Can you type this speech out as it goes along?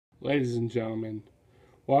Ladies and gentlemen,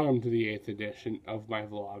 welcome to the 8th edition of my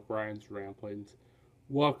vlog, Ryan's Ramblings.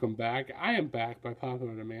 Welcome back. I am back by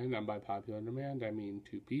popular demand, and by popular demand, I mean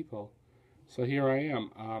two people. So here I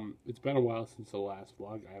am. It's been a while since the last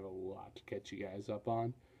vlog. I have a lot to catch you guys up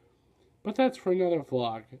on. But that's for another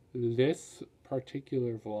vlog. This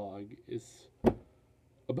particular vlog is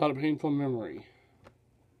about a painful memory.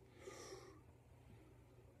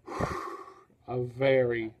 A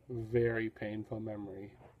very, very painful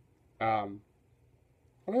memory. One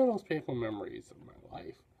of the most painful memories of my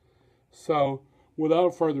life. So,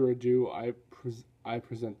 without further ado, I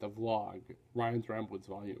present the vlog, Ryan's Ramblings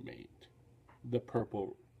Volume 8, The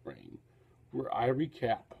Purple Rain, where I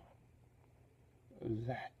recap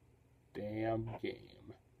that damn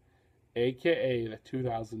game, aka the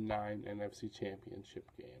 2009 NFC Championship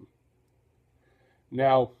game.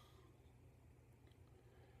 Now,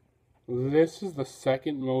 this is the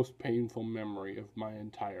second most painful memory of my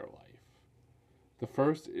entire life. The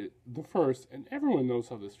first, and everyone knows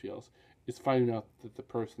how this feels, is finding out that the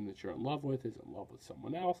person that you're in love with is in love with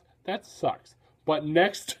someone else. That sucks. But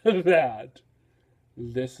next to that,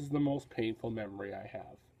 this is the most painful memory I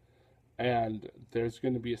have. And there's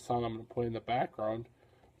going to be a song I'm going to play in the background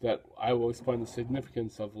that I will explain the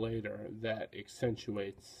significance of later that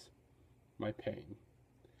accentuates my pain.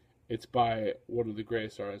 It's by one of the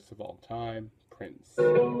greatest artists of all time, Prince.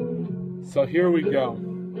 So here we go.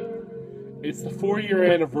 It's the 4-year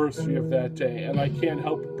anniversary of that day, and I can't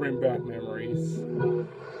help but bring back memories.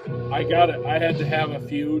 I had to have a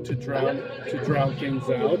few to drown things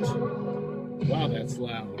out. Wow, that's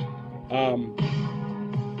loud.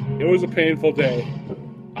 It was a painful day.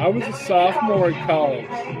 I was a sophomore in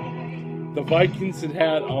college. The Vikings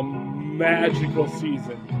had a magical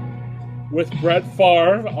season. With Brett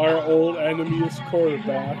Favre, our old enemy's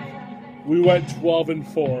quarterback, we went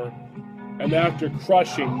 12-4. And after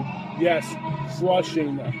crushing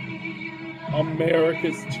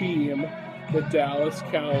America's team, the Dallas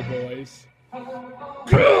Cowboys. I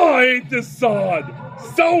hate this sod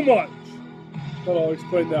so much! But I'll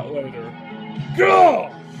explain that later.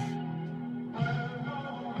 Gosh!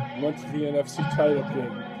 Went to the NFC title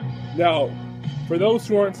game. Now, for those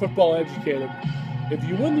who aren't football educated, if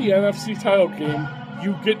you win the NFC title game,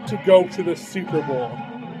 you get to go to the Super Bowl.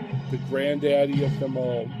 The granddaddy of them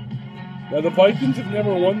all. Now, the Vikings have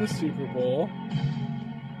never won the Super Bowl.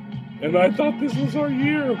 And I thought this was our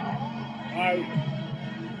year. I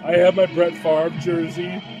had my Brett Favre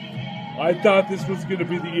jersey. I thought this was going to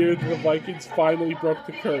be the year that the Vikings finally broke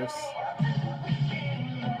the curse.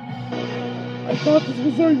 I thought this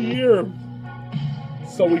was our year.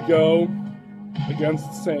 So we go against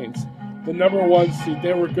the Saints. The number 1 seed,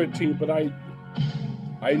 they were a good team, but I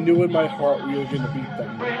knew in my heart we were going to beat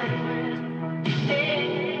them.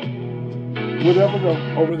 Whatever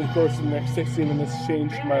over the course of the next 16 minutes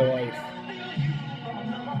changed my life.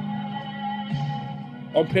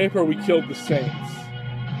 On paper, we killed the Saints.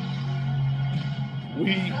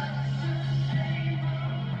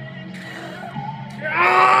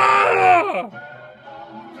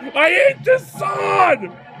 I hate this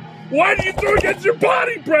sod! Why do you throw against your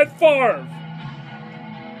body, Brett Favre?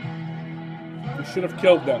 We should have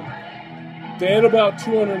killed them. They had about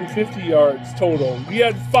 250 yards total. We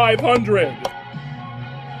had 500.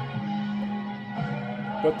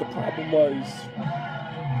 But the problem was,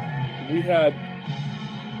 we had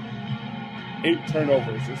 8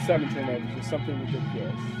 turnovers or 7 turnovers or something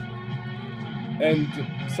ridiculous. And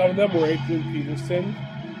some of them were Adrian Peterson,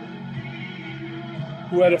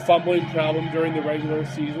 who had a fumbling problem during the regular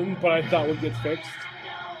season, but I thought would get fixed.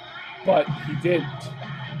 But he didn't.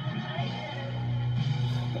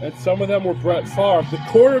 And some of them were Brett Favre, the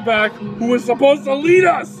quarterback who was supposed to lead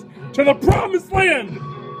us to the promised land.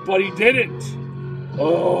 But he didn't.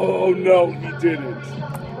 Oh, no, he didn't.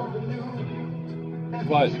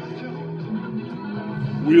 But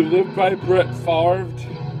we lived by Brett Favre.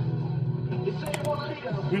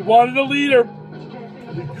 We wanted a leader.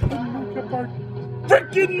 We couldn't make up our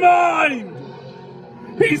freaking mind.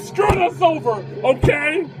 He screwed us over,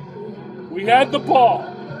 okay? We had the ball.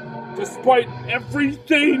 Despite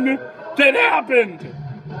everything that happened,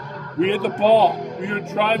 we had the ball. We were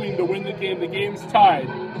driving to win the game. The game's tied.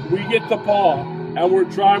 We get the ball, and we're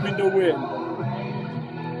driving to win.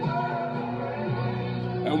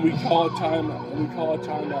 And we call a timeout.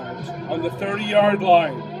 On the 30-yard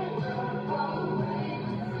line.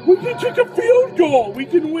 We can kick a field goal. We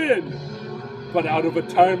can win. But out of a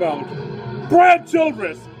timeout, Brad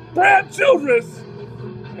Childress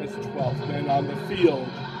has 12 men on the field.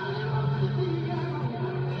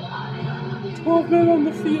 12 men on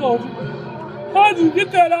the field. How do you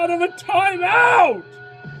get that out of a timeout?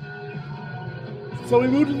 So we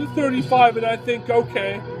moved to the 35, and I think,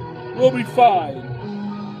 okay, we'll be fine.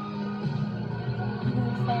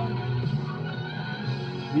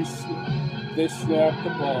 They snap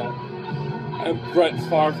the ball, and Brett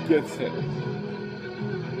Favre gets it.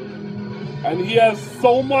 And he has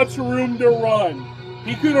so much room to run.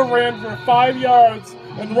 He could have ran for 5 yards,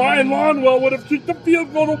 and Ryan Lonwell would have kicked the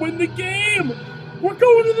field goal to win the game. We're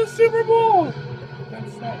going to the Super Bowl.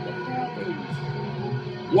 That's not what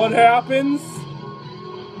happens. What happens?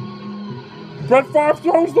 Brett Favre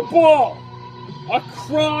throws the ball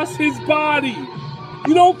across his body.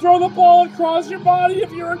 You don't throw the ball across your body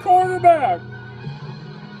if you're a quarterback.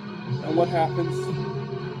 And what happens?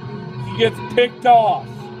 He gets picked off.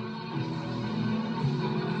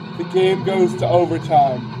 The game goes to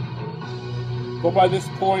overtime. But by this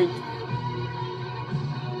point,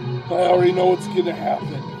 I already know what's going to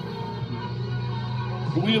happen.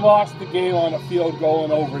 We lost the game on a field goal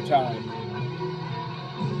in overtime.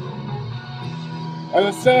 And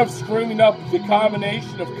instead of screaming up the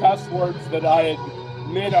combination of cuss words that I had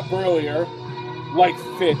made up earlier, like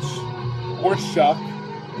Fitch or Shuck,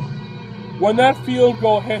 when that field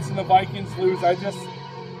goal hits and the Vikings lose, I just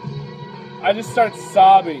start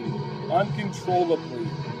sobbing uncontrollably.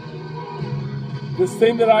 This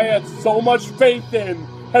thing that I had so much faith in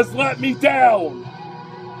has let me down.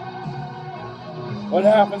 What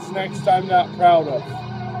happens next I'm not proud of.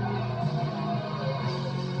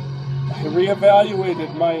 I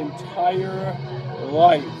reevaluated my entire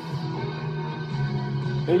life.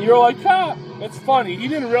 And you're like, it's funny. He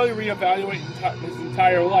didn't really reevaluate his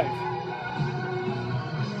entire life.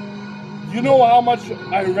 You know how much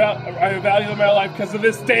I value my life because of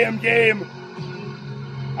this damn game.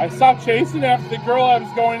 I stopped chasing after the girl I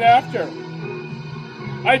was going after.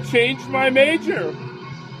 I changed my major.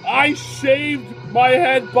 I shaved my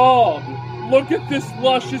head bald. Look at this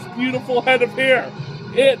luscious, beautiful head of hair.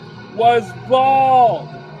 It was bald.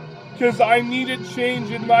 Because I needed change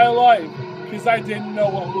in my life. Because I didn't know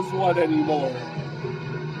what was what anymore.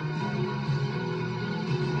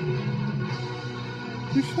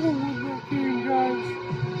 We should have won that game, guys.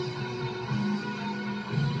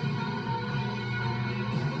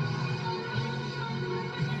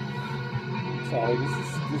 Sorry,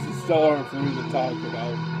 this is still hard for me to talk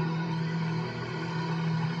about.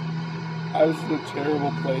 I was in a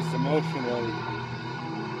terrible place emotionally.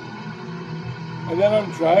 And then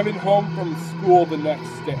I'm driving home from school the next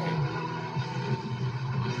day.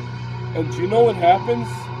 And do you know what happens?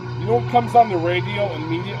 You know what comes on the radio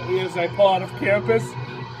immediately as I pull out of campus?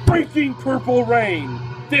 Freaking Purple Rain!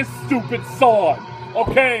 This stupid song!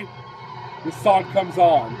 Okay? This song comes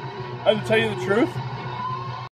on. And to tell you the truth,